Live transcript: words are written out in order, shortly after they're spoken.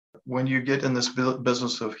when you get in this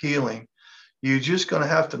business of healing, you're just going to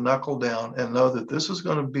have to knuckle down and know that this is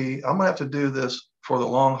going to be, I'm going to have to do this for the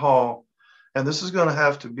long haul. And this is going to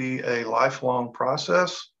have to be a lifelong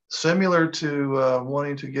process, similar to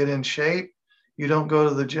wanting to get in shape. You don't go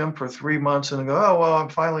to the gym for 3 months and go, oh, well, I'm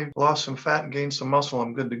finally lost some fat and gained some muscle.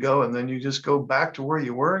 I'm good to go. And then you just go back to where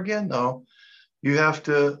you were again. No, you have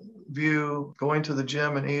to view going to the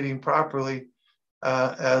gym and eating properly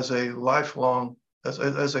as a lifelong, as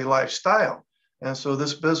a lifestyle. And so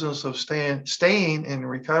this business of staying in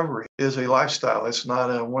recovery is a lifestyle. It's not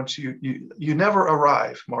a once you never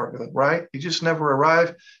arrive, Mark, right? You just never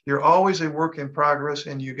arrive. You're always a work in progress,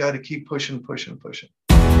 and you got to keep pushing.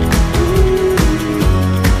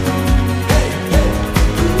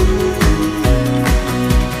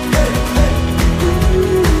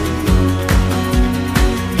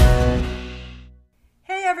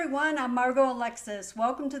 Hey everyone, I'm Margot Alexis.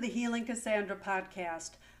 Welcome to the Healing Cassandra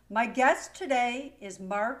podcast. My guest today is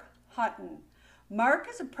Mark Hutten. Mark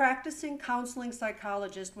is a practicing counseling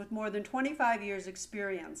psychologist with more than 25 years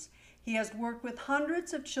experience. He has worked with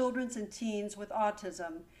hundreds of children and teens with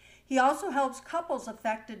autism. He also helps couples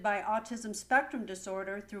affected by autism spectrum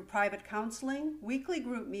disorder through private counseling, weekly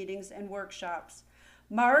group meetings, and workshops.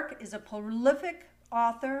 Mark is a prolific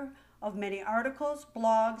author of many articles,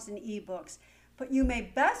 blogs, and ebooks, but you may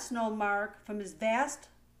best know Mark from his vast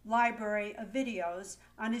library of videos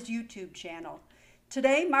on his YouTube channel.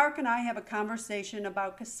 Today, Mark and I have a conversation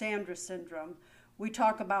about Cassandra syndrome. We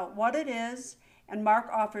talk about what it is, and Mark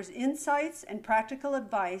offers insights and practical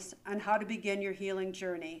advice on how to begin your healing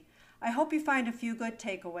journey. I hope you find a few good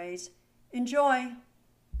takeaways. Enjoy.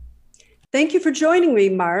 Thank you for joining me,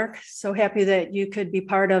 Mark. So happy that you could be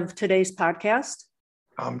part of today's podcast.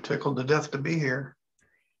 I'm tickled to death to be here.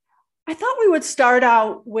 I thought we would start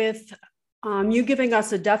out with you giving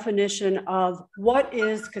us a definition of what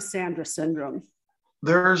is Cassandra syndrome.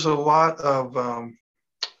 There's a lot of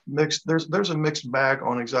mixed. There's a mixed bag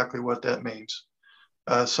on exactly what that means.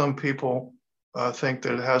 Some people think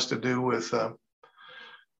that it has to do with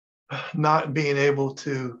not being able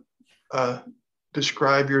to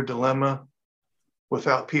describe your dilemma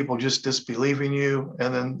without people just disbelieving you,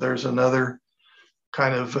 and then there's another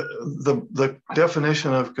kind of the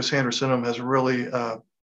definition of Cassandra syndrome has really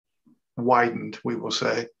widened, we will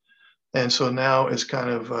say. And so now it's kind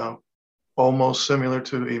of almost similar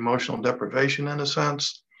to emotional deprivation in a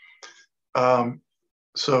sense.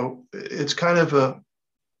 So it's kind of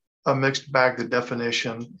a mixed bag, the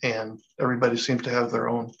definition, and everybody seems to have their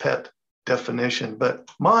own pet definition. But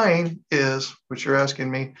mine is, what you're asking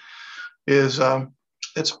me, is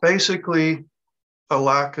it's basically a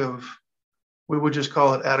lack of, we would just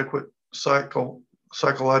call it adequate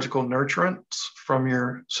psychological nurturance from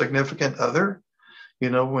your significant other. You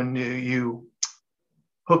know, when you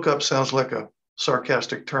hook up, sounds like a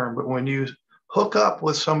sarcastic term, but when you hook up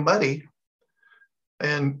with somebody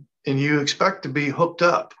and you expect to be hooked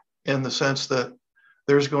up in the sense that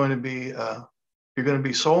there's going to be, you're going to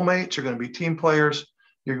be soulmates, you're going to be team players,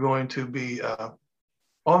 you're going to be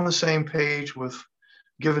on the same page with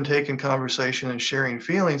give and take in conversation and sharing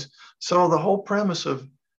feelings. So the whole premise of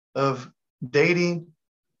dating,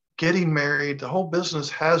 getting married, the whole business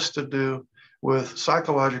has to do with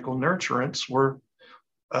psychological nurturance.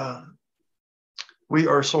 We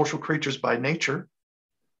are social creatures by nature.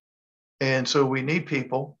 And so we need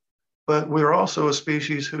people, but we're also a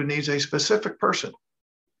species who needs a specific person.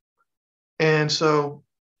 And so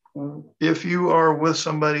if you are with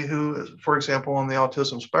somebody who, for example, on the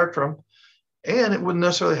autism spectrum, and it wouldn't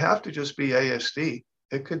necessarily have to just be ASD,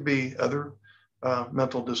 it could be other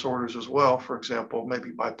mental disorders as well. For example,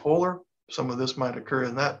 maybe bipolar. Some of this might occur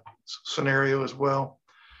in that scenario as well.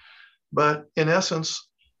 But in essence,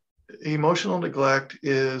 emotional neglect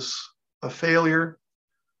is a failure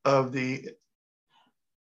of the,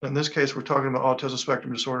 in this case, we're talking about autism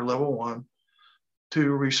spectrum disorder level 1,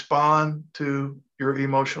 to respond to your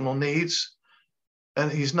emotional needs. And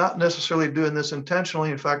he's not necessarily doing this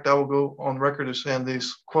intentionally. In fact, I will go on record as saying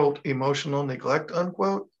this, quote, emotional neglect,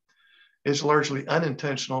 unquote, is largely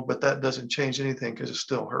unintentional, but that doesn't change anything because it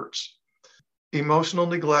still hurts. Emotional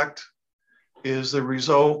neglect is the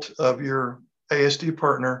result of your ASD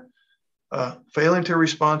partner failing to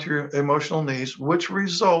respond to your emotional needs, which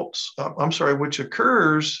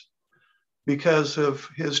occurs because of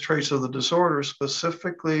his traits of the disorder,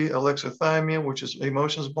 specifically alexithymia, which is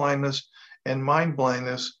emotions blindness, and mind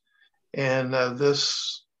blindness. And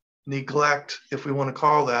this neglect, if we want to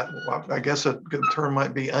call that, I guess a good term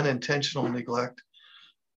might be unintentional neglect,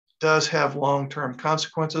 does have long-term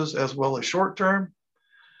consequences as well as short-term,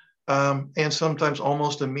 and sometimes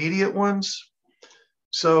almost immediate ones.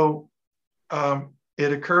 So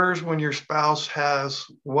it occurs when your spouse has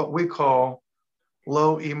what we call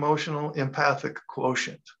low emotional empathic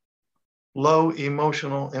quotient. Low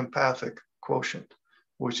emotional empathic quotient,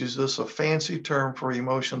 which is just a fancy term for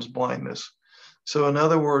emotions blindness. So in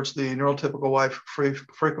other words, the neurotypical wife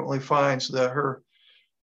frequently finds that her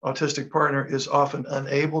autistic partner is often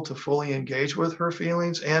unable to fully engage with her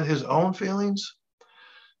feelings and his own feelings.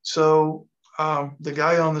 So the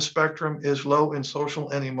guy on the spectrum is low in social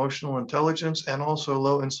and emotional intelligence and also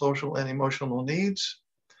low in social and emotional needs.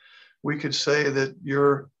 We could say that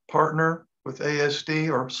your partner with ASD,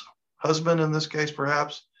 or husband in this case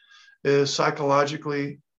perhaps, is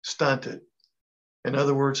psychologically stunted. In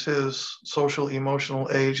other words, his social emotional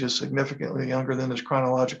age is significantly younger than his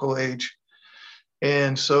chronological age.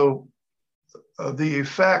 And so the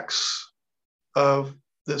effects of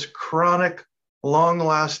this chronic,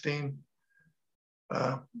 long-lasting,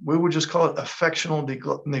 we would just call it affectional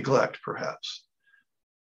neglect, perhaps,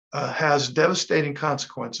 has devastating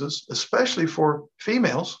consequences, especially for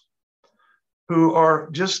females who are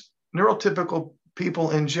just neurotypical people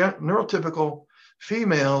neurotypical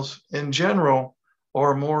females in general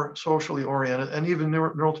are more socially oriented, and even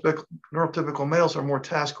neurotypical males are more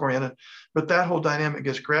task oriented. But that whole dynamic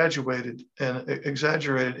gets graduated and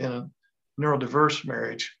exaggerated in a neurodiverse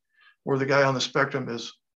marriage, where the guy on the spectrum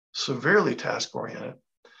is severely task oriented.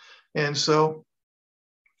 And so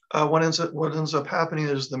what ends up happening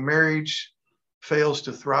is the marriage fails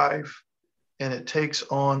to thrive, and it takes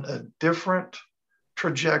on a different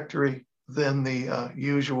trajectory than the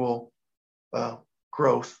usual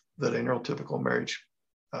growth that a neurotypical marriage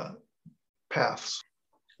paths.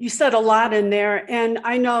 You said a lot in there, and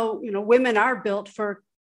I know women are built for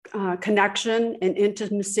connection and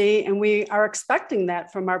intimacy, and we are expecting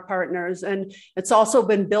that from our partners. And it's also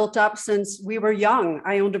been built up since we were young.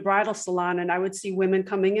 I owned a bridal salon, and I would see women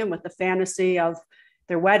coming in with the fantasy of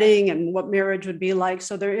their wedding and what marriage would be like.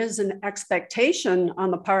 So there is an expectation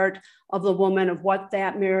on the part of the woman of what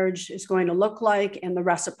that marriage is going to look like, and the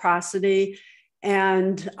reciprocity.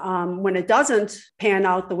 And when it doesn't pan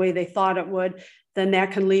out the way they thought it would, then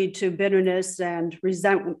that can lead to bitterness and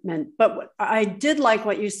resentment. But I did like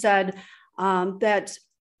what you said, that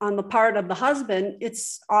on the part of the husband,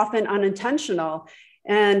 it's often unintentional.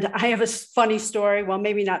 And I have a funny story, well,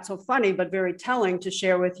 maybe not so funny, but very telling to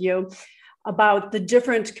share with you about the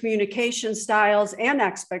different communication styles and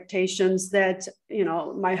expectations that,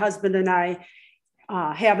 my husband and I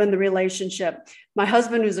have in the relationship. My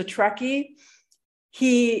husband, who's a Trekkie,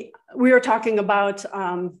 we were talking about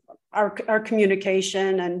our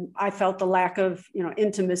communication, and I felt the lack of,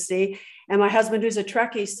 intimacy. And my husband, who's a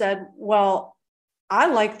Trekkie, said, well, I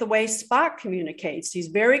like the way Spock communicates. He's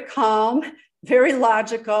very calm, very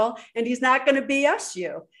logical, and he's not going to BS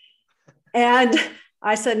you. And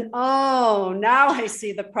I said, oh, now I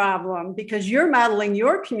see the problem, because you're modeling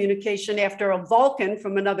your communication after a Vulcan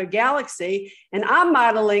from another galaxy, and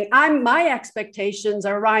my expectations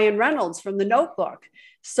are Ryan Reynolds from The Notebook.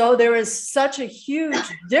 So there is such a huge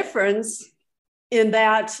difference in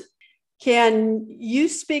that. Can you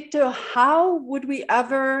speak to how would we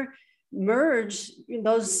ever merge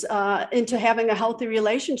those into having a healthy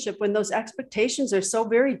relationship when those expectations are so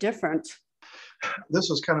very different? This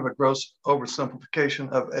is kind of a gross oversimplification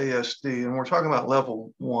of ASD, and we're talking about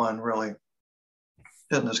level 1, really,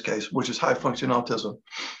 in this case, which is high function autism.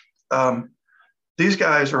 These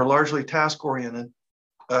guys are largely task oriented.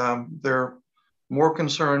 They're more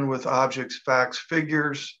concerned with objects, facts,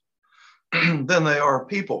 figures than they are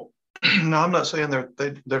people. Now, I'm not saying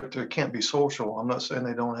they can't be social. I'm not saying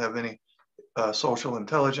they don't have any social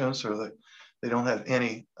intelligence, or that they don't have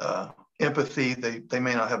any empathy. They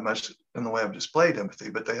may not have much in the way of displayed empathy,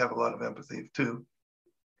 but they have a lot of empathy too.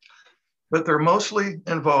 But they're mostly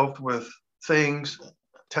involved with things,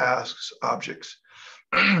 tasks, objects.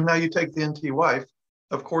 Now you take the NT wife,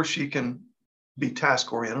 of course she can be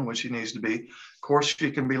task oriented when she needs to be. Of course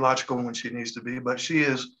she can be logical when she needs to be, but she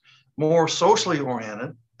is more socially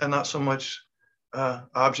oriented and not so much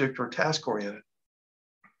object or task oriented.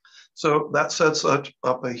 So that sets up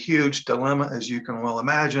a huge dilemma, as you can well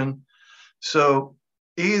imagine. So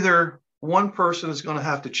either one person is going to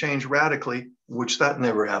have to change radically, which that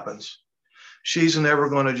never happens. She's never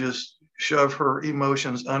going to just shove her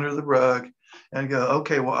emotions under the rug and go,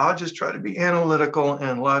 okay, well, I'll just try to be analytical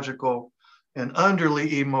and logical and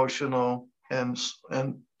underly emotional and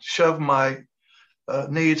shove my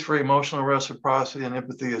needs for emotional reciprocity and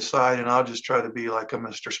empathy aside, and I'll just try to be like a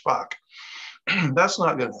Mr. Spock. That's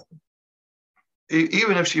not going to happen.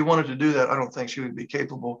 Even if she wanted to do that, I don't think she would be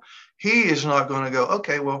capable. He is not going to go,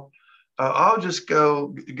 okay, well, I'll just go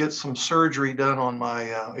get some surgery done on my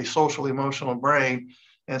a social emotional brain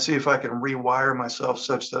and see if I can rewire myself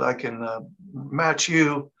such that I can match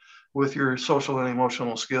you with your social and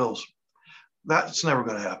emotional skills. That's never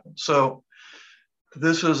going to happen. So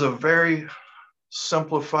this is a very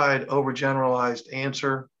simplified, overgeneralized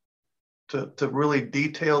answer to really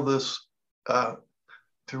detail this, to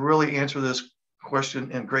really answer this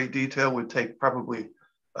question in great detail would take probably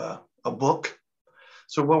a book.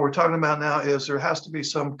 So what we're talking about now is there has to be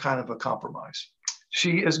some kind of a compromise.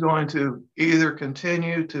 She is going to either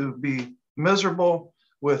continue to be miserable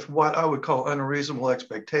with what I would call unreasonable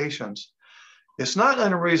expectations. It's not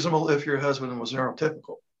unreasonable if your husband was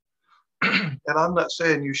neurotypical. And I'm not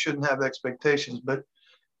saying you shouldn't have expectations, but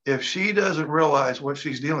if she doesn't realize what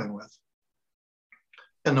she's dealing with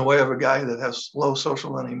in the way of a guy that has low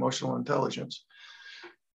social and emotional intelligence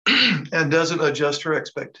and doesn't adjust her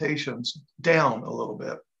expectations down a little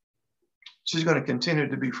bit, she's going to continue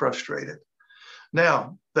to be frustrated.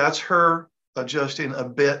 Now, that's her adjusting a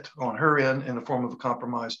bit on her end in the form of a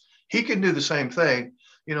compromise. He can do the same thing.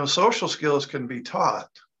 You know, social skills can be taught.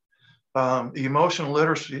 Emotional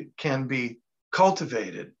literacy can be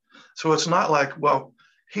cultivated. So it's not like, well,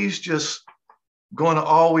 he's just going to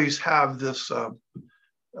always have this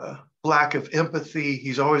lack of empathy.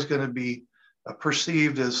 He's always going to be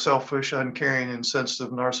perceived as selfish, uncaring,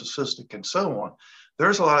 insensitive, narcissistic, and so on.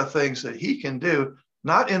 There's a lot of things that he can do,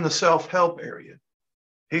 not in the self-help area.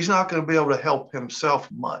 He's not going to be able to help himself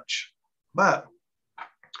much. But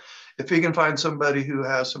if he can find somebody who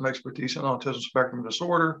has some expertise in autism spectrum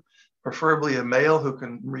disorder, preferably a male who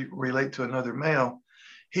can relate to another male,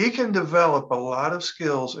 he can develop a lot of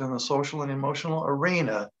skills in the social and emotional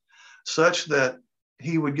arena such that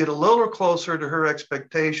he would get a little closer to her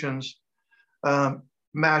expectations,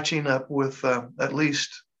 matching up with at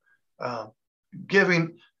least getting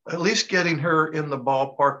her in the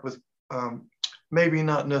ballpark with maybe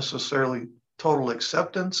not necessarily total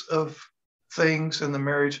acceptance of things in the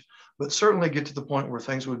marriage, but certainly get to the point where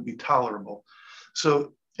things would be tolerable.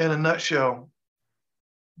 So in a nutshell,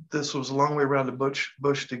 this was a long way around the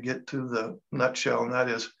bush to get to the nutshell, and that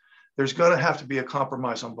is there's going to have to be a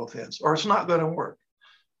compromise on both ends, or it's not going to work.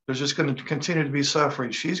 There's just going to continue to be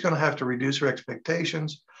suffering. She's going to have to reduce her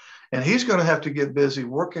expectations, and he's going to have to get busy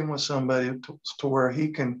working with somebody to where he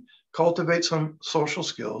can cultivate some social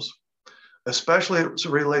skills, especially as it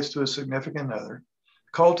relates to a significant other,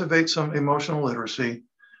 cultivate some emotional literacy,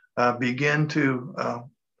 begin to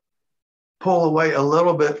pull away a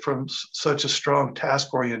little bit from such a strong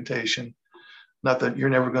task orientation. Not that you're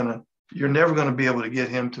never going to be able to get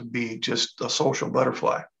him to be just a social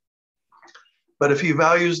butterfly. But if he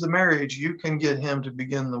values the marriage, you can get him to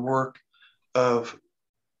begin the work of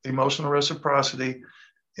emotional reciprocity.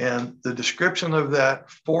 And the description of that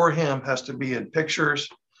for him has to be in pictures.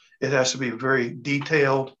 It has to be very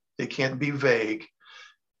detailed. It can't be vague.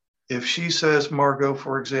 If she says, Margot,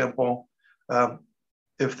 for example,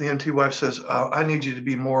 if the NT wife says, I need you to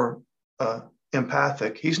be more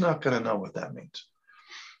empathic, he's not going to know what that means.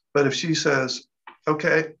 But if she says,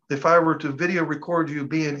 okay, if I were to video record you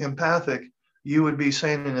being empathic, you would be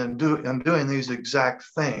saying and doing these exact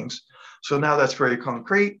things. So now that's very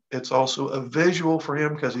concrete. It's also a visual for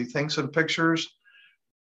him because he thinks in pictures.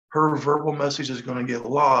 Her verbal message is going to get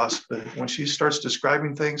lost. But when she starts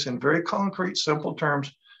describing things in very concrete, simple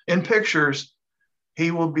terms in pictures,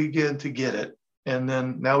 he will begin to get it. And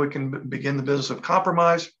then now we can begin the business of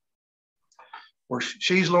compromise, where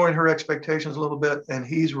she's lowering her expectations a little bit and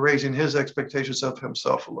he's raising his expectations of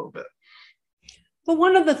himself a little bit. But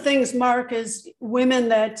one of the things, Mark, is women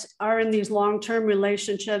that are in these long-term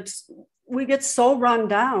relationships, we get so run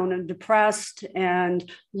down and depressed and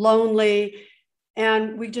lonely,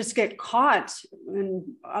 and we just get caught, and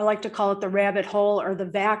I like to call it the rabbit hole or the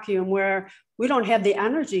vacuum, where we don't have the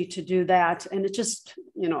energy to do that. And it just,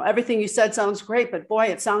 everything you said sounds great, but boy,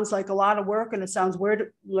 it sounds like a lot of work, and it sounds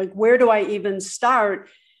where do I even start?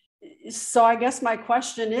 So I guess my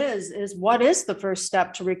question is what is the first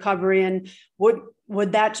step to recovery? And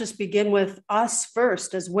would that just begin with us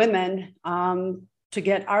first as women to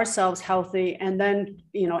get ourselves healthy, and then,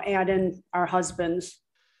 add in our husbands?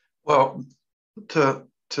 Well, to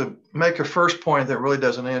make a first point that really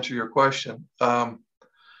doesn't answer your question,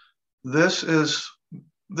 this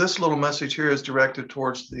little message here is directed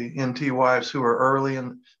towards the NT wives who are early,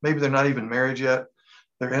 and maybe they're not even married yet.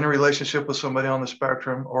 They're in a relationship with somebody on the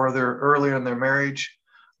spectrum, or they're earlier in their marriage.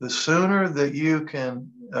 The sooner that you can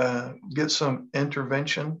get some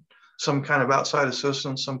intervention, some kind of outside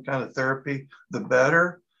assistance, some kind of therapy, the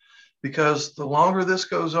better. Because the longer this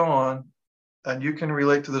goes on, and you can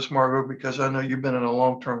relate to this, Margot, because I know you've been in a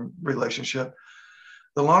long-term relationship.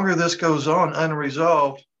 The longer this goes on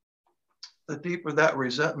unresolved, the deeper that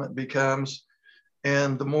resentment becomes,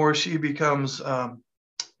 and the more she becomes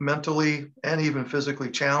mentally and even physically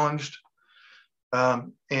challenged.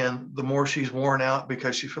 And the more she's worn out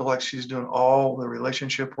because she feels like she's doing all the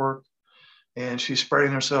relationship work and she's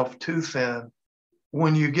spreading herself too thin.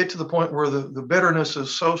 When you get to the point where the bitterness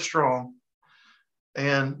is so strong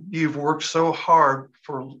and you've worked so hard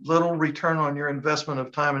for little return on your investment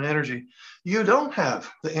of time and energy, you don't have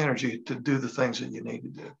the energy to do the things that you need to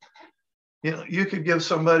do. You know, you could give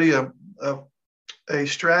somebody a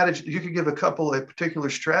strategy, you could give a couple a particular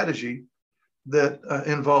strategy that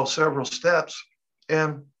involves several steps.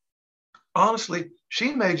 And honestly,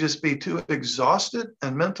 she may just be too exhausted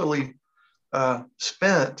and mentally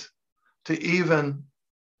spent to even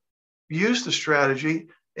use the strategy.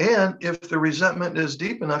 And if the resentment is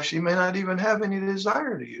deep enough, she may not even have any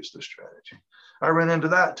desire to use the strategy. I ran into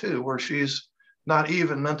that too, where she's not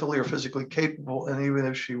even mentally or physically capable. And even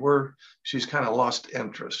if she were, she's kind of lost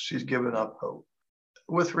interest. She's given up hope.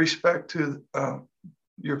 With respect to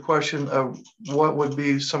your question of what would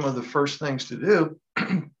be some of the first things to do,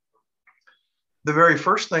 the very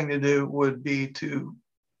first thing to do would be to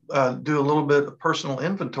do a little bit of personal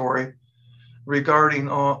inventory regarding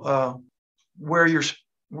where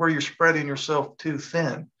you're spreading yourself too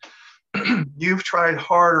thin. You've tried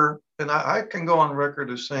harder, and I can go on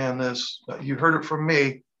record as saying this. You heard it from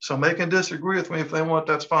me, so they can disagree with me if they want.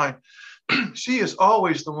 That's fine. She is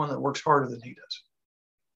always the one that works harder than he does,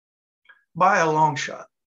 by a long shot.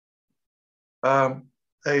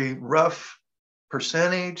 A rough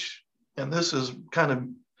percentage, and this is kind of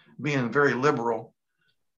being very liberal,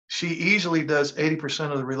 she easily does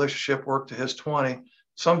 80% of the relationship work to his 20.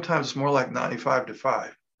 Sometimes it's more like 95 to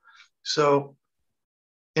 5. So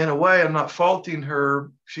in a way, I'm not faulting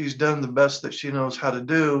her. She's done the best that she knows how to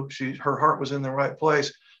do. Her heart was in the right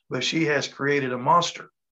place, but she has created a monster.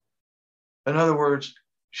 In other words,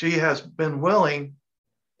 she has been willing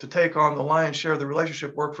to take on the lion's share of the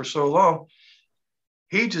relationship work for so long.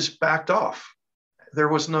 He just backed off. There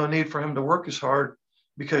was no need for him to work as hard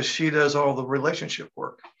because she does all the relationship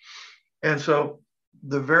work. And so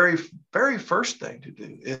the very, very first thing to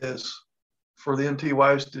do is for the NT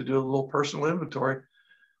wives to do a little personal inventory.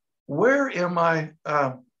 Where am I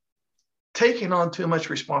taking on too much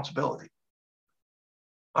responsibility?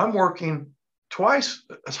 I'm working twice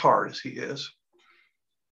as hard as he is.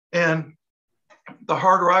 And the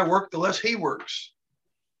harder I work, the less he works.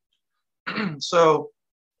 So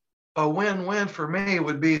a win-win for me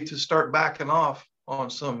would be to start backing off on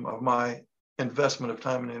some of my investment of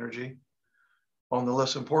time and energy on the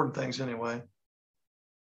less important things anyway.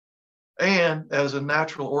 And as a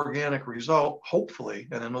natural organic result, hopefully,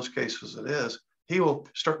 and in most cases it is, he will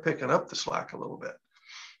start picking up the slack a little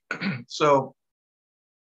bit. So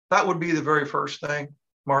that would be the very first thing,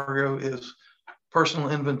 Margot, is personal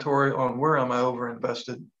inventory on where am I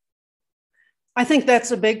overinvested. I think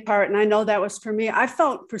that's a big part. And I know that was for me. I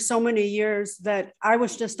felt for so many years that I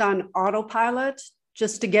was just on autopilot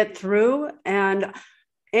just to get through and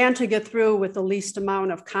to get through with the least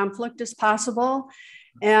amount of conflict as possible.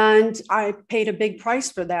 And I paid a big price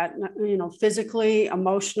for that, you know, physically,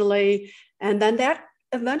 emotionally. And then that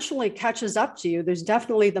eventually catches up to you. There's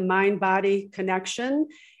definitely the mind-body connection.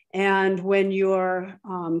 And when your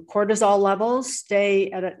cortisol levels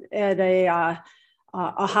stay at a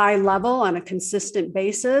high level on a consistent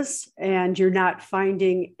basis, and you're not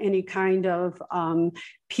finding any kind of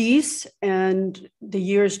peace, and the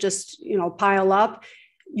years just, you know, pile up,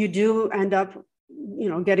 you do end up, you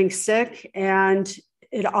know, getting sick, and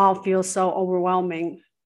it all feels so overwhelming.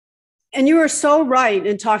 And you are so right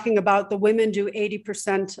in talking about the women do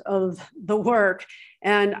 80% of the work.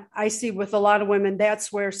 And I see with a lot of women,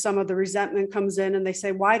 that's where some of the resentment comes in, and they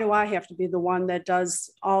say, why do I have to be the one that does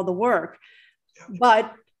all the work?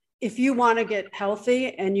 But if you want to get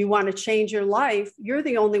healthy and you want to change your life, you're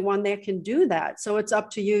the only one that can do that. So it's up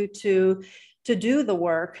to you to do the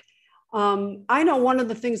work. I know one of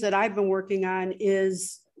the things that I've been working on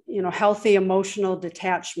is, you know, healthy emotional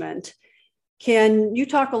detachment. Can you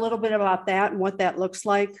talk a little bit about that and what that looks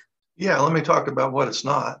like? Yeah, let me talk about what it's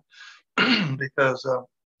not. Because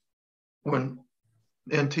when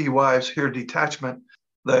NT wives hear detachment,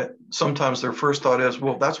 that sometimes their first thought is,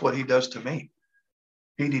 well, that's what he does to me.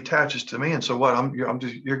 He detaches to me. And so what, you're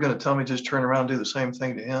going to tell me just turn around and do the same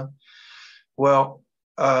thing to him? Well,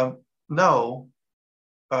 no.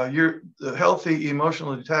 The healthy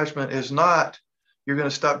emotional detachment is not you're going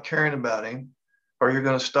to stop caring about him, or you're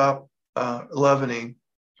going to stop loving him,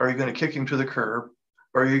 or you're going to kick him to the curb.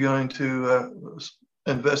 Are you going to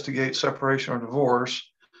investigate separation or divorce?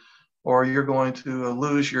 Or you're going to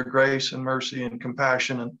lose your grace and mercy and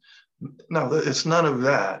compassion? And no, it's none of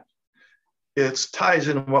that. It ties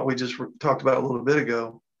in what we just talked about a little bit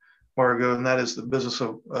ago, Margot, and that is the business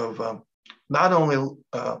of not only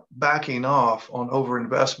backing off on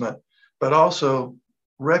overinvestment, but also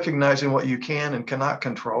recognizing what you can and cannot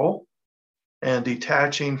control and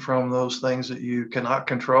detaching from those things that you cannot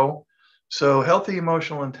control. So healthy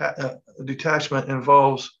emotional detachment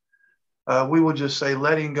involves, we would just say,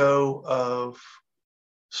 letting go of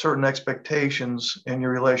certain expectations in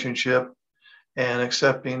your relationship and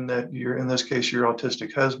accepting that you're, in this case, your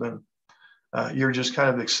autistic husband, you're just kind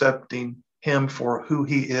of accepting him for who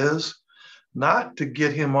he is, not to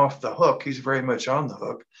get him off the hook. He's very much on the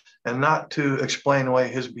hook, and not to explain away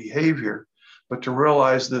his behavior, but to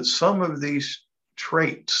realize that some of these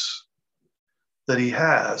traits that he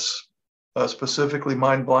has, specifically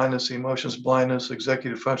mind blindness, emotions blindness,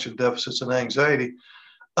 executive function deficits, and anxiety,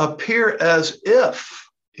 appear as if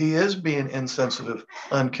he is being insensitive,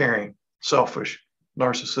 uncaring, selfish,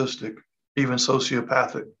 narcissistic, even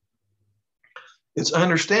sociopathic. It's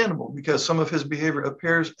understandable because some of his behavior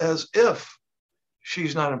appears as if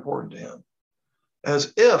she's not important to him,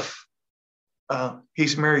 as if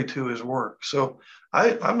he's married to his work. So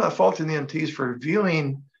I'm not faulting the MTs for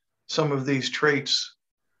viewing some of these traits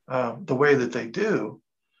the way that they do.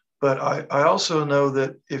 But I also know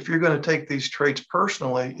that if you're going to take these traits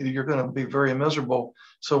personally, you're going to be very miserable.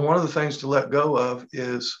 So one of the things to let go of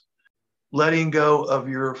is letting go of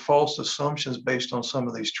your false assumptions based on some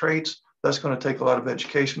of these traits. That's going to take a lot of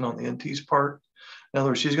education on the NT's part. In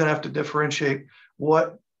other words, she's going to have to differentiate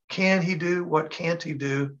what can he do, what can't he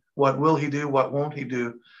do, what will he do, what won't he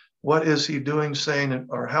do, what is he doing, saying,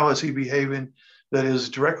 or how is he behaving that is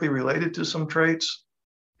directly related to some traits,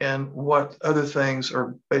 and what other things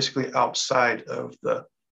are basically outside of the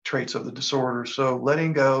traits of the disorder. So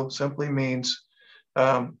letting go simply means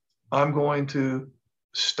I'm going to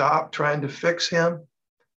stop trying to fix him.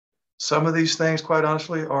 Some of these things, quite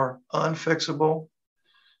honestly, are unfixable.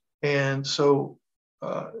 And so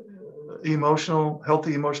healthy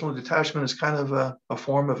emotional detachment is kind of a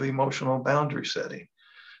form of emotional boundary setting,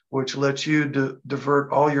 which lets you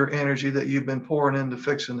divert all your energy that you've been pouring into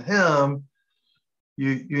fixing him.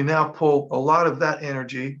 You now pull a lot of that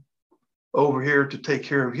energy over here to take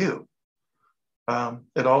care of you.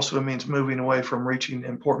 It also means moving away from reaching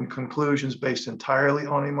important conclusions based entirely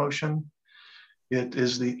on emotion. It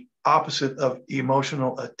is the opposite of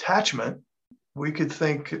emotional attachment. We could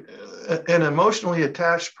think an emotionally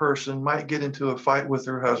attached person might get into a fight with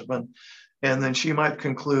her husband, and then she might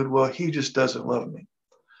conclude, well, he just doesn't love me.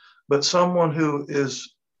 But someone who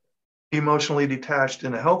is emotionally detached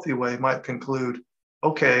in a healthy way might conclude,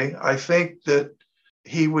 okay, I think that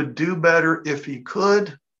he would do better if he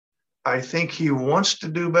could. I think he wants to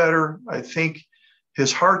do better. I think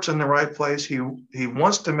his heart's in the right place. He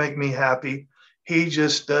wants to make me happy. He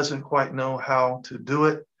just doesn't quite know how to do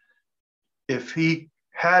it. If he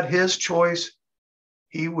had his choice,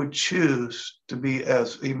 he would choose to be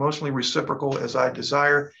as emotionally reciprocal as I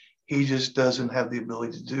desire. He just doesn't have the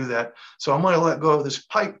ability to do that. So I'm going to let go of this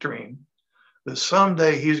pipe dream that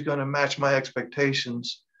someday he's going to match my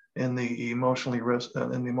expectations in the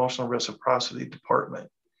emotional reciprocity department.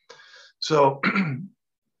 So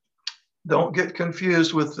don't get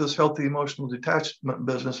confused with this healthy emotional detachment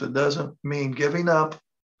business. It doesn't mean giving up.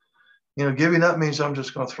 Giving up means I'm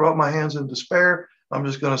just going to throw up my hands in despair. I'm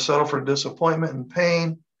just going to settle for disappointment and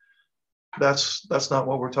pain. That's not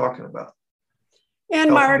what we're talking about.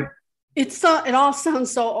 And Mark, it all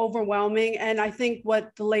sounds so overwhelming. And I think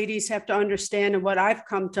what the ladies have to understand, and what I've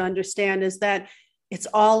come to understand, is that it's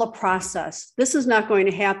all a process. This is not going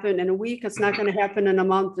to happen in a week. It's not going to happen in a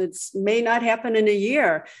month. It may not happen in a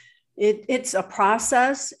year. It's a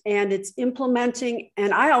process, and it's implementing.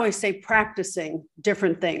 And I always say practicing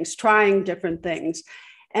different things, trying different things,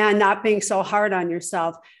 and not being so hard on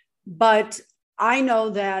yourself. But I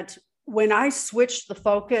know that when I switched the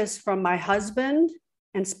focus from my husband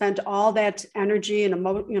and spent all that energy and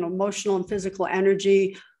emotional and physical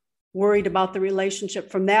energy worried about the relationship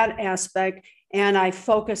from that aspect, and I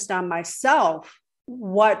focused on myself,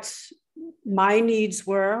 what my needs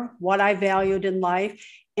were, what I valued in life,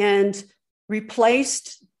 and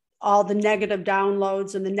replaced all the negative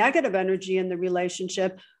downloads and the negative energy in the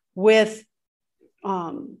relationship with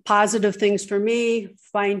positive things for me,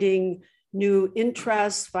 finding new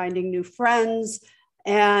interests, finding new friends.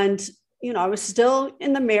 And I was still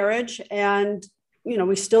in the marriage, and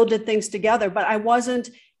we still did things together, but I wasn't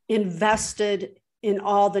invested in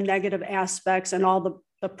all the negative aspects and all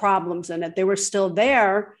the the problems in it. They were still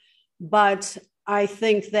there, but I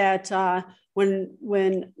think that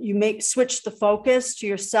when you switch the focus to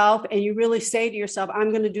yourself and you really say to yourself,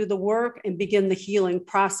 I'm going to do the work and begin the healing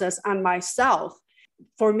process on myself.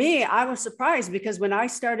 For me, I was surprised because when I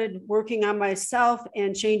started working on myself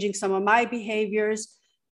and changing some of my behaviors,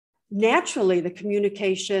 naturally the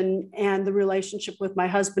communication and the relationship with my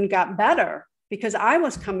husband got better because I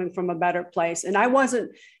was coming from a better place and I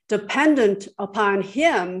wasn't dependent upon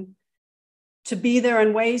him to be there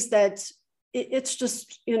in ways that it's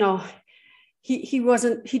just,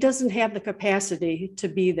 he doesn't have the capacity to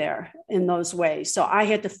be there in those ways. So I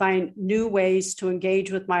had to find new ways to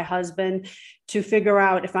engage with my husband, to figure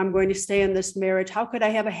out if I'm going to stay in this marriage, how could I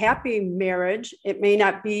have a happy marriage? It may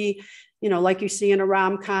not be, like you see in a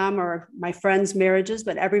rom-com or my friends' marriages,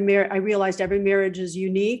 but I realized every marriage is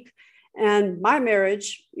unique. And my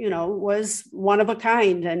marriage, was one of a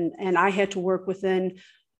kind. And I had to work within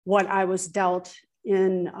what I was dealt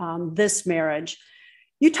in this marriage.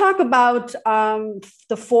 You talk about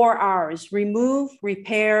the 4 R's: remove,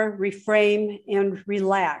 repair, reframe, and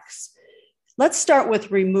relax. Let's start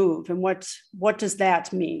with remove. And what does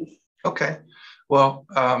that mean? Okay. Well,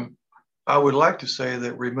 I would like to say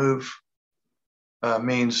that remove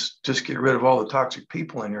means just get rid of all the toxic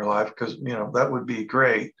people in your life, because, that would be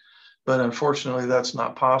great. But unfortunately, that's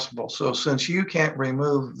not possible. So since you can't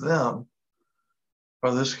remove them, or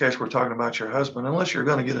in this case, we're talking about your husband, unless you're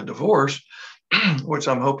going to get a divorce, which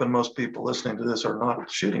I'm hoping most people listening to this are not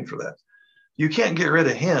shooting for that. You can't get rid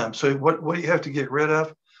of him. So what do you have to get rid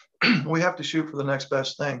of? We have to shoot for the next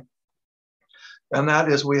best thing. And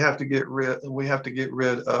that is we have to get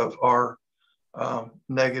rid of our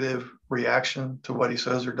negative reaction to what he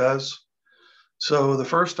says or does. So the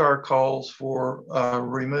first R calls for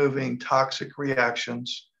removing toxic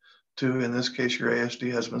reactions to, in this case, your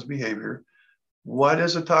ASD husband's behavior. What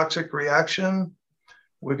is a toxic reaction?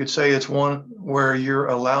 We could say it's one where you're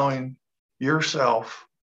allowing yourself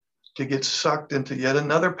to get sucked into yet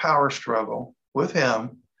another power struggle with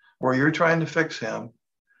him, where you're trying to fix him.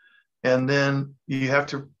 And then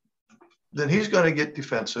then he's going to get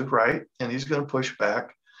defensive, right? And he's going to push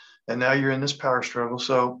back. And now you're in this power struggle.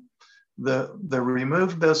 So the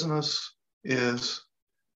remove business is,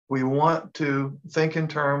 we want to think in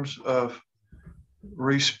terms of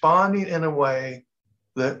responding in a way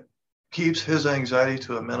that keeps his anxiety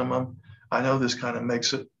to a minimum. I know this kind of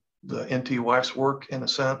makes it the NT wife's work in a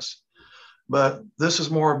sense, but this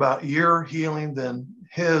is more about your healing than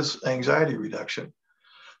his anxiety reduction.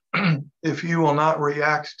 If you will not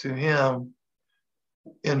react to him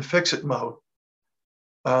in fix-it mode,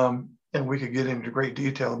 and we could get into great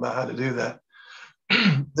detail about how to do that,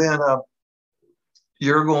 then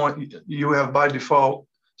you have by default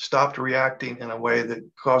stopped reacting in a way that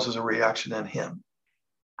causes a reaction in him.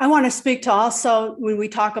 I want to speak to also, when we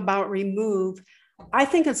talk about remove, I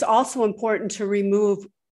think it's also important to remove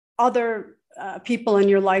other people in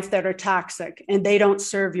your life that are toxic and they don't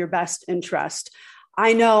serve your best interest.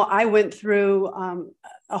 I know I went through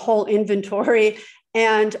a whole inventory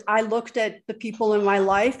and I looked at the people in my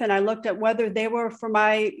life and I looked at whether they were for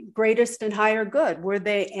my greatest and higher good. Were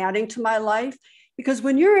they adding to my life? Because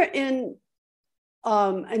when you're in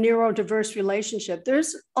a neurodiverse relationship,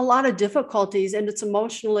 there's a lot of difficulties and it's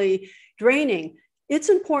emotionally draining. It's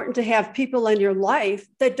important to have people in your life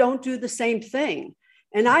that don't do the same thing.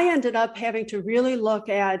 And I ended up having to really look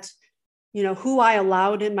at, who I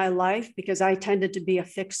allowed in my life, because I tended to be a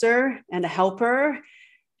fixer and a helper.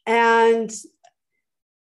 And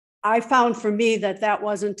I found for me that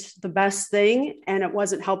wasn't the best thing, and it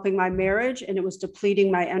wasn't helping my marriage, and it was depleting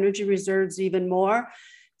my energy reserves even more.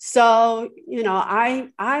 So,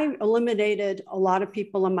 I eliminated a lot of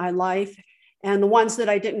people in my life, and the ones that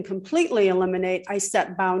I didn't completely eliminate, I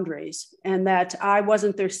set boundaries, and that I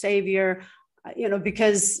wasn't their savior,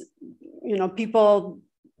 because, people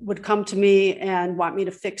would come to me and want me to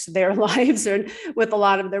fix their lives and with a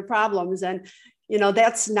lot of their problems. And,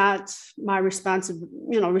 that's not my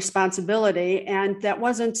responsibility. And that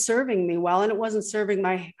wasn't serving me well, and it wasn't serving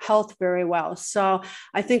my health very well. So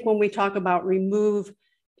I think when we talk about remove,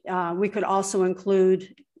 we could also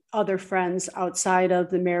include other friends outside of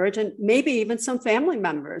the marriage and maybe even some family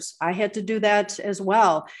members. I had to do that as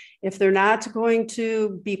well. If they're not going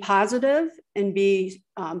to be positive and be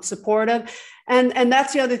supportive. And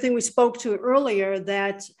that's the other thing we spoke to earlier,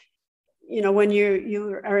 that, when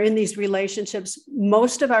you are in these relationships,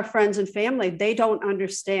 most of our friends and family, they don't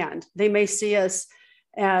understand. They may see us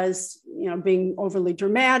as, being overly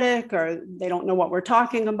dramatic, or they don't know what we're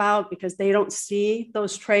talking about because they don't see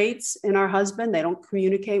those traits in our husband. They don't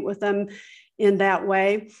communicate with them in that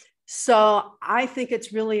way. So I think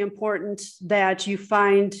it's really important that you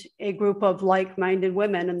find a group of like-minded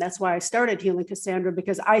women. And that's why I started Healing Cassandra,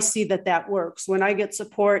 because I see that that works. When I get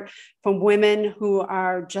support from women who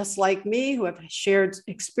are just like me, who have shared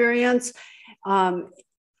experience,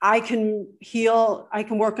 I can heal, I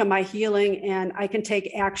can work on my healing, and I can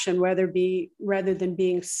take action rather than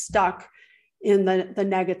being stuck in the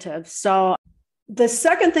negative. So the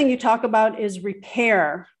second thing you talk about is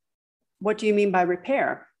repair. What do you mean by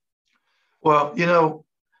repair? Well,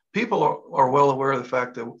 people are well aware of the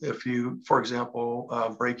fact that if you, for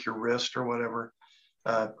example, break your wrist or whatever,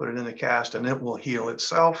 put it in a cast and it will heal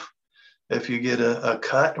itself. If you get a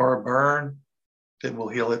cut or a burn, it will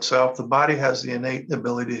heal itself. The body has the innate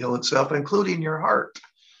ability to heal itself, including your heart.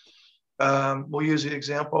 We'll use the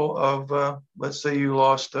example of, let's say you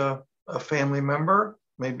lost a family member,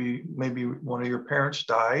 maybe one of your parents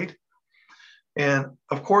died. And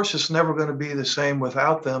of course, it's never going to be the same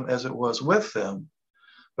without them as it was with them.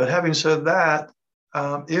 But having said that,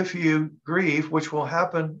 if you grieve, which will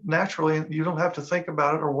happen naturally, you don't have to think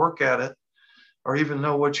about it or work at it or even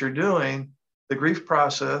know what you're doing. The grief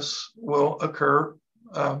process will occur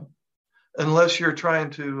unless you're trying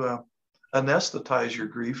to anesthetize your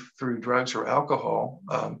grief through drugs or alcohol.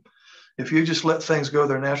 If you just let things go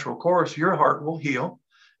their natural course, your heart will heal.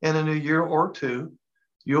 And in a year or two,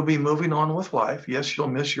 you'll be moving on with life. Yes, you'll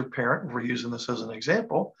miss your parent. We're using this as an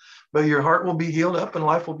example, but your heart will be healed up and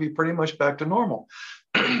life will be pretty much back to normal.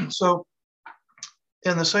 So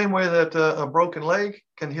in the same way that a broken leg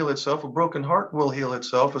can heal itself, a broken heart will heal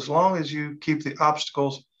itself as long as you keep the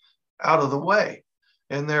obstacles out of the way.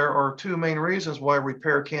 And there are two main reasons why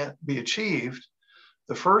repair can't be achieved.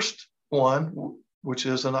 The first one, which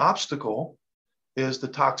is an obstacle, is the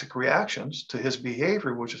toxic reactions to his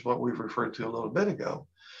behavior, which is what we've referred to a little bit ago.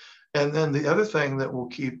 And then the other thing that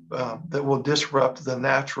will disrupt the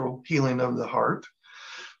natural healing of the heart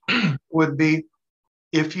would be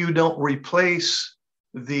if you don't replace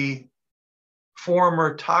the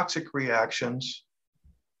former toxic reactions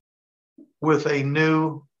with a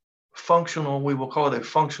new functional, we will call it a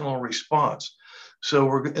functional response. So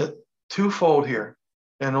we're twofold here.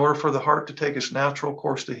 In order for the heart to take its natural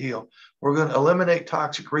course to heal, we're going to eliminate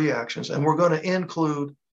toxic reactions and we're going to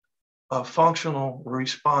include functional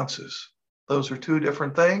responses. Those are two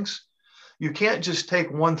different things. You can't just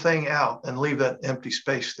take one thing out and leave that empty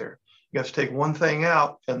space there. You have to take one thing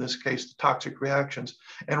out, in this case, the toxic reactions,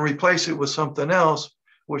 and replace it with something else,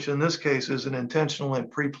 which in this case is an intentional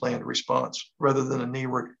and pre-planned response rather than a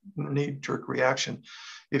knee-jerk reaction.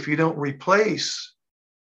 If you don't replace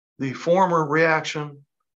the former reaction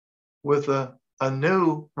with a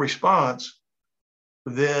new response,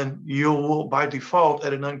 then you will, by default,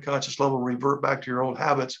 at an unconscious level, revert back to your old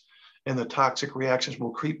habits, and the toxic reactions will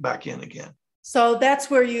creep back in again. So that's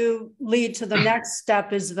where you lead to the next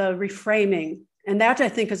step, is the reframing. And that, I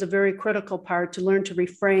think, is a very critical part, to learn to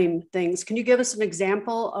reframe things. Can you give us an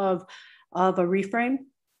example of a reframe?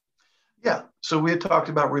 Yeah. So we had talked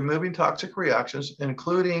about removing toxic reactions,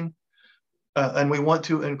 including, and we want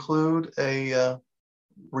to include a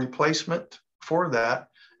replacement for that.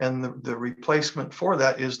 And the replacement for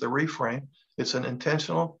that is the reframe. It's an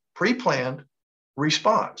intentional, pre-planned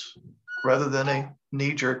response rather than a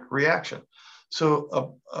knee-jerk reaction.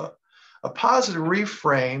 So a positive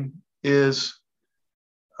reframe is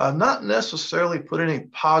not necessarily putting a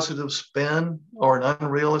positive spin or an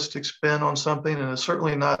unrealistic spin on something, and it's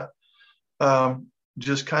certainly not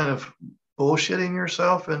just kind of bullshitting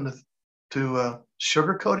yourself into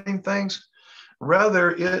sugarcoating things. Rather,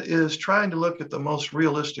 it is trying to look at the most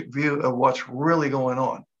realistic view of what's really going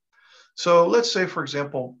on. So let's say, for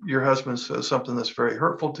example, your husband says something that's very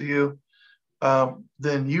hurtful to you.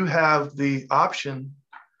 Then you have the option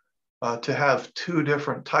to have two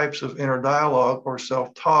different types of inner dialogue or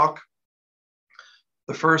self-talk.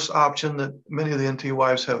 The first option that many of the NT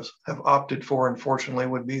wives have opted for, unfortunately,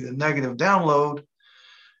 would be the negative download.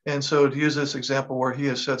 And so to use this example where he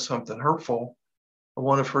has said something hurtful,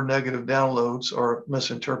 one of her negative downloads or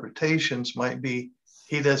misinterpretations might be,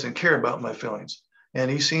 he doesn't care about my feelings, and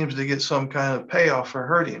he seems to get some kind of payoff for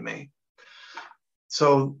hurting me.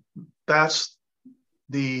 So that's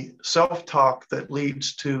the self-talk that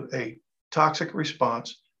leads to a toxic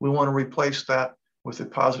response. We want to replace that with a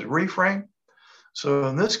positive reframe. So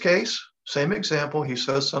in this case, same example, he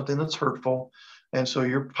says something that's hurtful. And so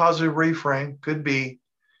your positive reframe could be,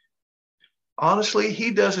 honestly,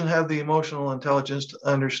 he doesn't have the emotional intelligence to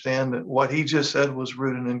understand that what he just said was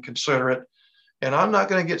rude and inconsiderate. And I'm not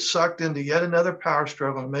going to get sucked into yet another power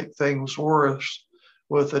struggle and make things worse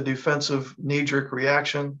with a defensive knee-jerk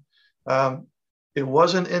reaction. It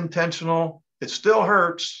wasn't intentional. It still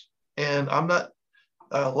hurts, And I'm not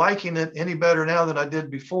liking it any better now than I did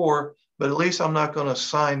before, but at least I'm not going to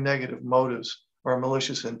assign negative motives or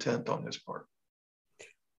malicious intent on his part.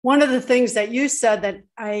 One of the things that you said that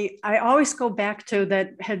I always go back to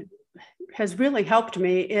that has really helped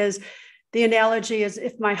me is the analogy is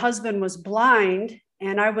if my husband was blind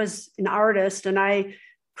and I was an artist and I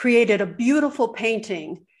created a beautiful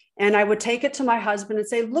painting, and I would take it to my husband and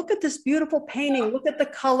say, look at this beautiful painting, look at the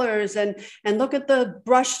colors and look at the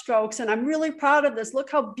brush strokes. And I'm really proud of this.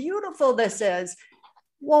 Look how beautiful this is.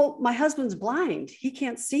 Well, my husband's blind. He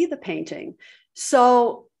can't see the painting.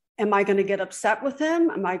 So am I going to get upset with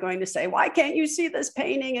him? Am I going to say, why can't you see this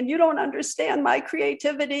painting? And you don't understand my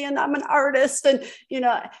creativity and I'm an artist. And,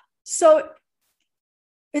 so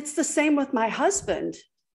it's the same with my husband.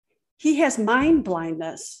 He has mind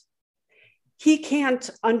blindness. He can't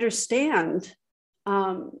understand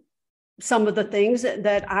some of the things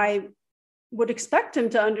that I would expect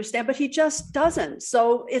him to understand, but he just doesn't.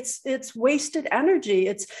 So it's wasted energy.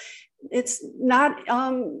 It's not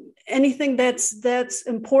anything that's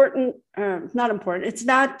important, not important. It's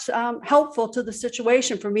not helpful to the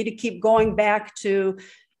situation for me to keep going back to,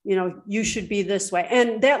 you should be this way.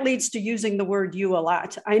 And that leads to using the word you a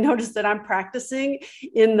lot. I noticed that I'm practicing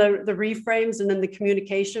in the reframes and in the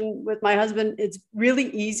communication with my husband. It's really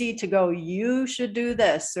easy to go, you should do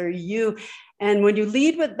this or you. And when you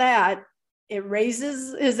lead with that, it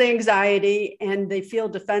raises his anxiety and they feel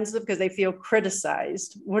defensive because they feel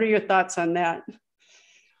criticized. What are your thoughts on that?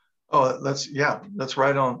 Oh, that's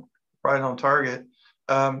right on target.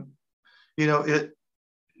 The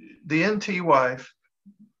NT wife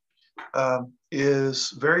is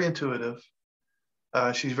very intuitive.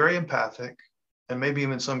 She's very empathic and maybe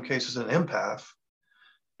even in some cases an empath.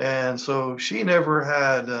 And so she never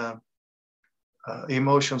had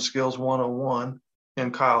emotion skills 101 in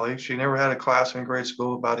college. She never had a class in grade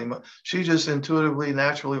school about she just intuitively,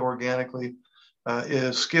 naturally, organically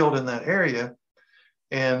is skilled in that area.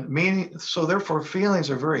 And so therefore feelings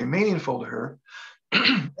are very meaningful to her.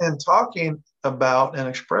 And talking about and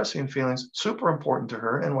expressing feelings, super important to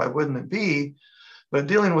her. And why wouldn't it be? But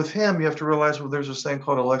dealing with him, you have to realize, well, there's this thing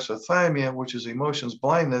called alexithymia, which is emotions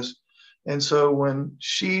blindness. And so when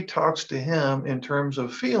she talks to him in terms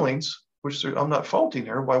of feelings, which I'm not faulting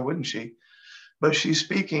her, why wouldn't she? But she's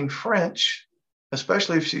speaking French,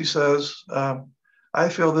 especially if she says, I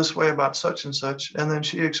feel this way about such and such. And then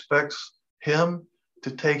she expects him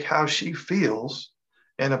to take how she feels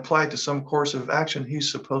and apply it to some course of action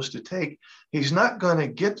he's supposed to take. He's not going to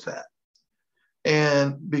get that.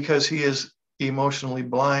 And because he is emotionally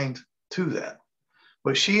blind to that.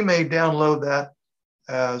 But she may download that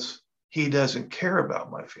as he doesn't care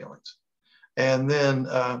about my feelings. And then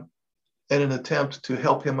in an attempt to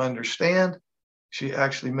help him understand, she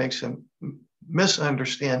actually makes him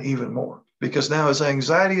misunderstand even more because now his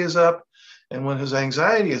anxiety is up. And when his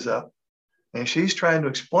anxiety is up and she's trying to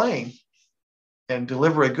explain and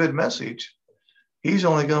deliver a good message, he's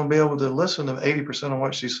only going to be able to listen to 80% of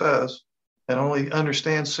what she says and only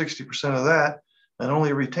understand 60% of that and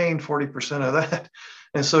only retain 40% of that.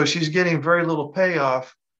 And so she's getting very little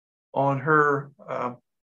payoff on her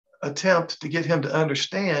attempt to get him to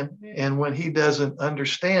understand. And when he doesn't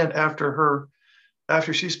understand after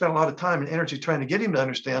she spent a lot of time and energy trying to get him to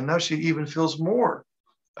understand, now she even feels more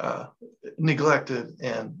neglected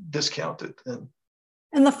and discounted.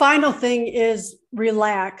 And the final thing is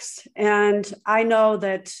relax. And I know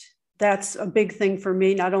that that's a big thing for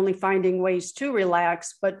me, not only finding ways to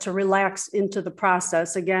relax, but to relax into the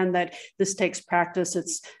process. Again, that this takes practice.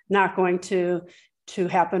 It's not going to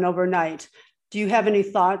happen overnight. Do you have any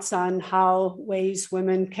thoughts on how ways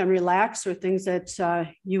women can relax or things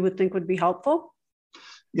that you would think would be helpful?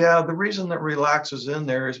 Yeah, the reason that relax is in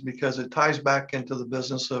there is because it ties back into the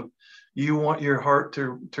business of you want your heart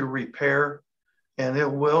to repair, and it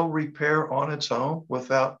will repair on its own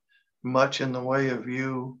without much in the way of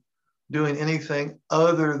you doing anything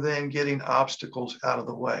other than getting obstacles out of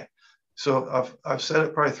the way. So I've said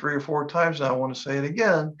it probably 3 or 4 times now. I want to say it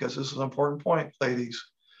again because this is an important point, ladies.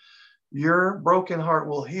 Your broken heart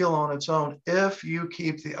will heal on its own if you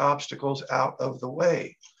keep the obstacles out of the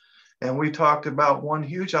way. And we talked about one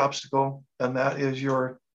huge obstacle, and that is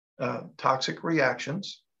your toxic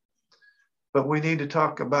reactions. But we need to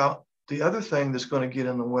talk about the other thing that's going to get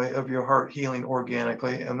in the way of your heart healing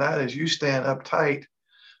organically, and that is you stand uptight,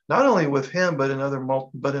 not only with him, but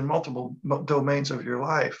in multiple domains of your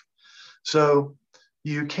life. So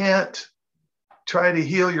you can't try to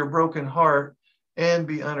heal your broken heart and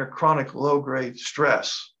be under chronic low-grade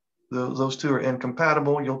stress. Those two are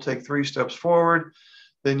incompatible. You'll take 3 steps forward,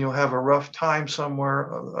 then you'll have a rough time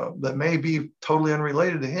somewhere that may be totally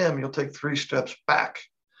unrelated to him. You'll take 3 steps back.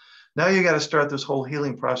 Now you got to start this whole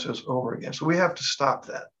healing process over again. So we have to stop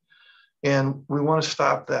that. And we want to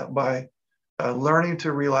stop that by learning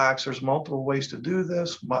to relax. There's multiple ways to do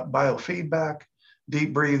this: biofeedback,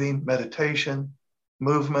 deep breathing, meditation,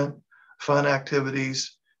 movement, fun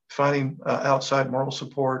activities, finding outside moral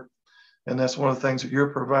support. And that's one of the things that you're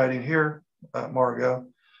providing here, Margot.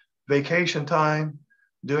 Vacation time,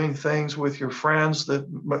 doing things with your friends that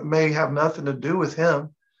may have nothing to do with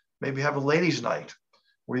him. Maybe have a ladies' night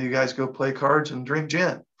where you guys go play cards and drink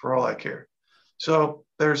gin, for all I care. So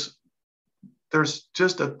there's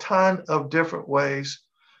just a ton of different ways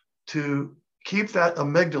to keep that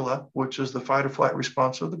amygdala, which is the fight or flight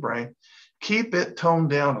response of the brain, keep it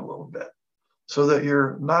toned down a little bit so that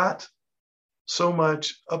you're not so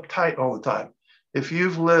much uptight all the time. If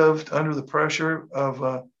you've lived under the pressure of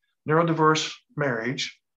a neurodiverse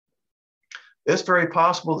marriage, it's very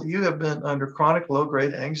possible that you have been under chronic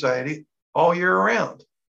low-grade anxiety all year round.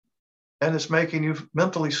 And it's making you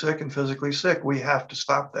mentally sick and physically sick. We have to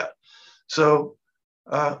stop that. So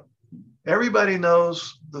everybody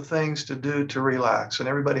knows the things to do to relax, and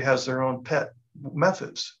everybody has their own pet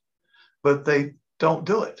methods, but they don't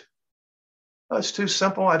do it. Oh, it's too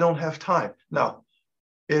simple. I don't have time. No,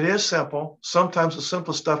 it is simple. Sometimes the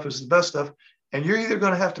simplest stuff is the best stuff. And you're either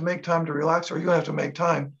going to have to make time to relax, or you're going to have to make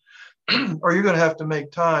time, or you're going to have to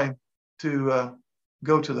make time to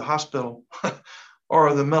go to the hospital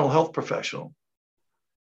or the mental health professional,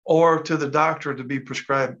 or to the doctor to be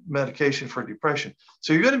prescribed medication for depression.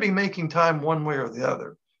 So you're going to be making time one way or the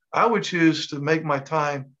other. I would choose to make my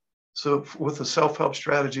time. So with a self-help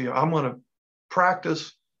strategy, I'm going to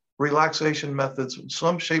practice relaxation methods in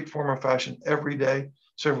some shape, form, or fashion every day,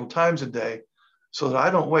 several times a day, so that I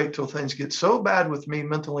don't wait till things get so bad with me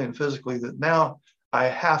mentally and physically that now I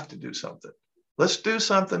have to do something. Let's do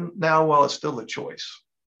something now while it's still a choice.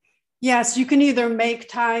 Yes, you can either make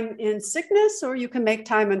time in sickness or you can make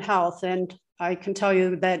time in health. And I can tell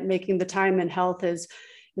you that making the time in health is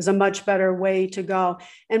a much better way to go.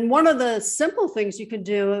 And one of the simple things you can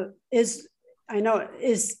do is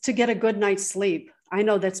to get a good night's sleep. I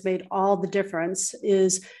know that's made all the difference,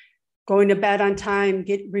 is going to bed on time,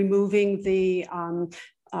 removing the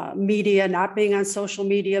media, not being on social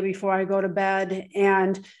media before I go to bed,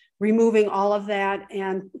 and removing all of that,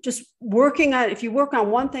 and just working on, if you work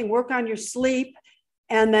on one thing, work on your sleep,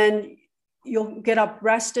 and then you'll get up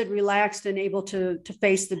rested, relaxed, and able to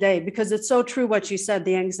face the day. Because it's so true what you said,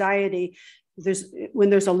 the anxiety,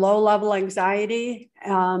 when there's a low level anxiety,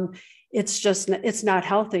 it's not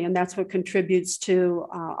healthy. And that's what contributes to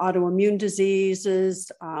autoimmune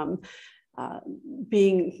diseases,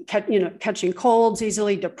 catching colds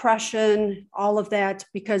easily, depression, all of that,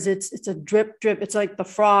 because it's a drip. It's like the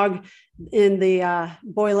frog in the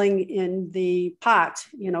boiling in the pot.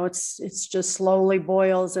 It's just slowly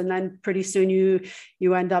boils, and then pretty soon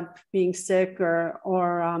you end up being sick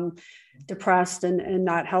or depressed and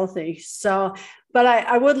not healthy. So, but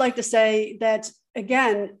I would like to say that,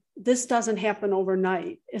 again, this doesn't happen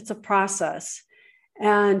overnight. It's a process.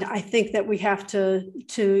 And I think that we have to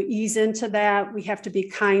ease into that. We have to be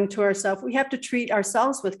kind to ourselves. We have to treat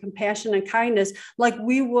ourselves with compassion and kindness like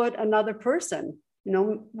we would another person.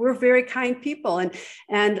 We're very kind people,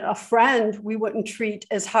 and a friend we wouldn't treat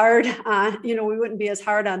as hard on, we wouldn't be as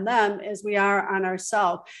hard on them as we are on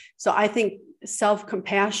ourselves. So I think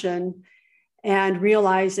self-compassion and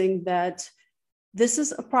realizing that this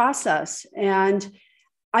is a process, and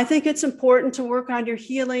I think it's important to work on your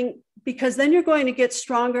healing, because then you're going to get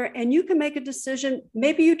stronger and you can make a decision.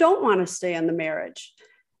 Maybe you don't want to stay in the marriage.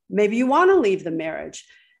 Maybe you want to leave the marriage.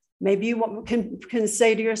 Maybe you can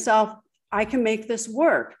say to yourself, I can make this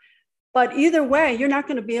work. But either way, you're not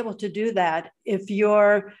going to be able to do that if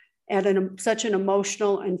you're at such an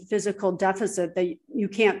emotional and physical deficit that you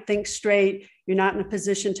can't think straight. You're not in a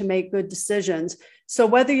position to make good decisions. So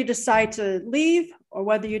whether you decide to leave or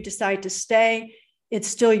whether you decide to stay, it's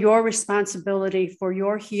still your responsibility for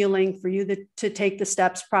your healing, for you to take the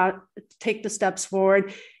steps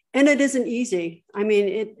forward. And it isn't easy. I mean,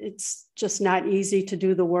 it's just not easy to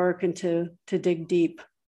do the work and to dig deep.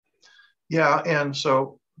 Yeah. And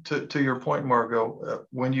so to your point, Margot,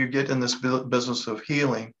 when you get in this business of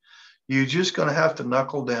healing, you're just going to have to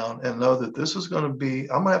knuckle down and know that this is going to be,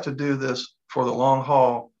 I'm going to have to do this for the long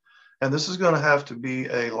haul. And this is going to have to be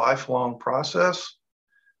a lifelong process.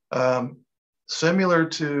 Similar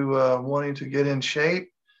to wanting to get in shape.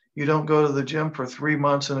 You don't go to the gym for 3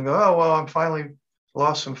 months and go, oh, well, I'm finally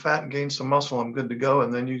lost some fat and gained some muscle. I'm good to go.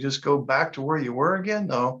 And then you just go back to where you were again.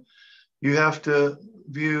 No, you have to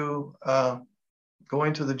view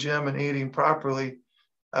going to the gym and eating properly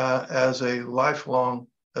as a lifelong,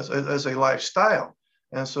 as a lifestyle.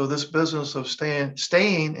 And so this business of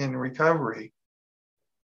staying in recovery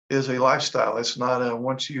is a lifestyle. It's not a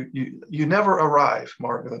once you never arrive,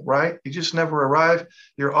 Margaret, right? You just never arrive.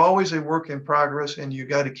 You're always a work in progress, and you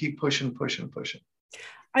got to keep pushing.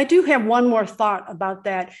 I do have one more thought about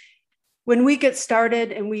that. When we get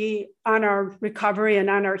started and we on our recovery and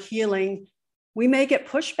on our healing, we may get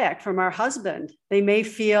pushback from our husband. They may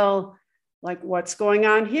feel like, what's going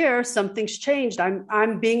on here? Something's changed.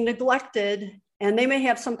 I'm being neglected. And they may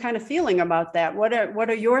have some kind of feeling about that. What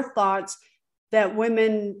are your thoughts that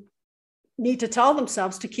women need to tell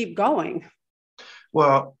themselves to keep going?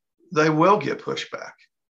 Well, they will get pushback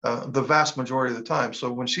the vast majority of the time.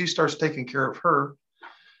 So when she starts taking care of her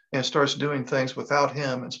and starts doing things without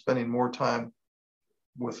him and spending more time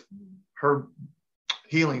with her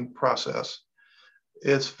healing process,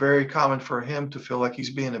 it's very common for him to feel like he's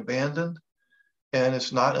being abandoned. And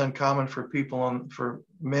it's not uncommon for for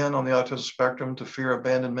men on the autism spectrum to fear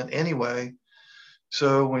abandonment anyway.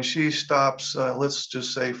 So when she stops, let's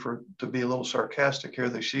just say, to be a little sarcastic here,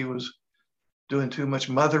 that she was doing too much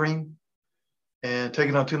mothering and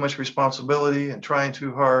taking on too much responsibility and trying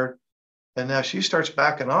too hard, and now she starts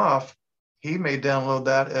backing off, he may download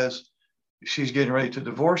that as she's getting ready to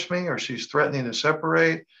divorce me, or she's threatening to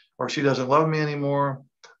separate, or she doesn't love me anymore,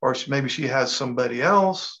 or maybe she has somebody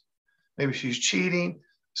else. Maybe she's cheating.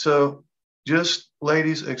 So just,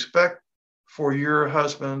 ladies, expect for your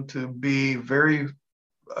husband to be very,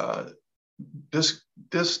 we'll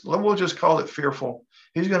just call it fearful.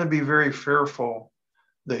 He's going to be very fearful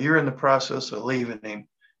that you're in the process of leaving him,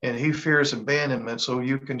 and he fears abandonment. So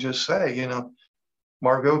you can just say,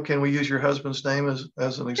 Margot, can we use your husband's name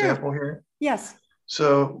as an example here? Yes.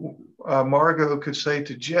 So Margot could say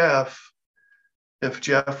to Jeff, if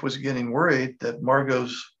Jeff was getting worried that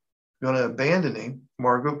Margot's going to abandon him,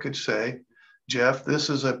 Margot could say, Jeff, this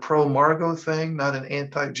is a pro-Margot thing, not an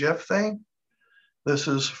anti-Jeff thing. This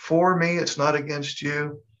is for me. It's not against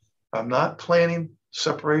you. I'm not planning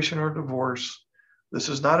separation or divorce. This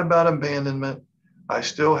is not about abandonment. I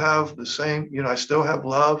still have the same, I still have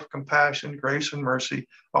love, compassion, grace, and mercy.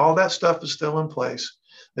 All that stuff is still in place.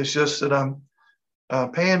 It's just that I'm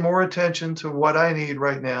paying more attention to what I need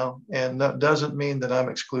right now. And that doesn't mean that I'm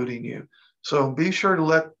excluding you. So be sure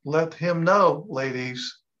to let him know,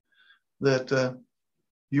 ladies, that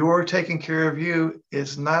your taking care of you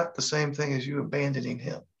is not the same thing as you abandoning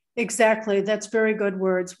him. Exactly. That's very good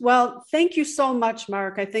words. Well, thank you so much,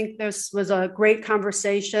 Mark. I think this was a great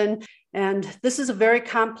conversation. And this is a very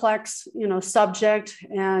complex, subject,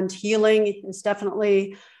 and healing is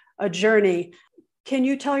definitely a journey. Can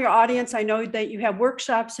you tell your audience, I know that you have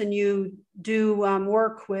workshops and you do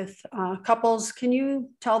work with couples. Can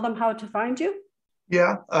you tell them how to find you?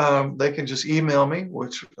 Yeah, they can just email me,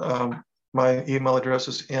 which my email address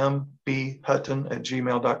is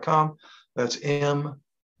mbhutton@gmail.com. That's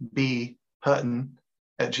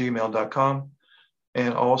mbhutton@gmail.com.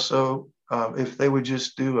 And also, if they would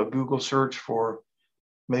just do a Google search for,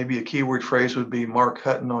 maybe a keyword phrase would be Mark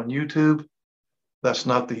Hutten on YouTube. That's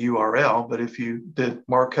not the URL, but if you did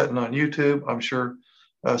Mark Hutten on YouTube, I'm sure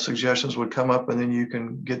suggestions would come up, and then you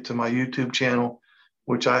can get to my YouTube channel,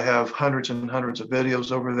 which I have hundreds and hundreds of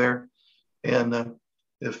videos over there. And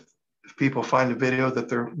if people find a video that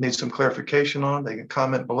they need some clarification on, they can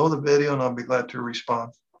comment below the video, and I'll be glad to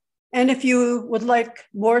respond. And if you would like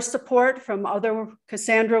more support from other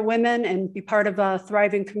Cassandra women and be part of a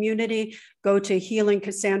thriving community, go to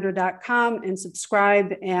healingcassandra.com and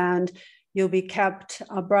subscribe, and you'll be kept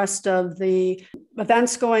abreast of the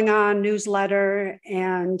events going on, newsletter,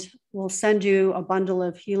 and we'll send you a bundle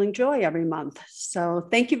of healing joy every month. So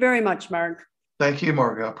thank you very much, Mark. Thank you,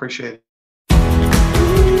 Margo. I appreciate it.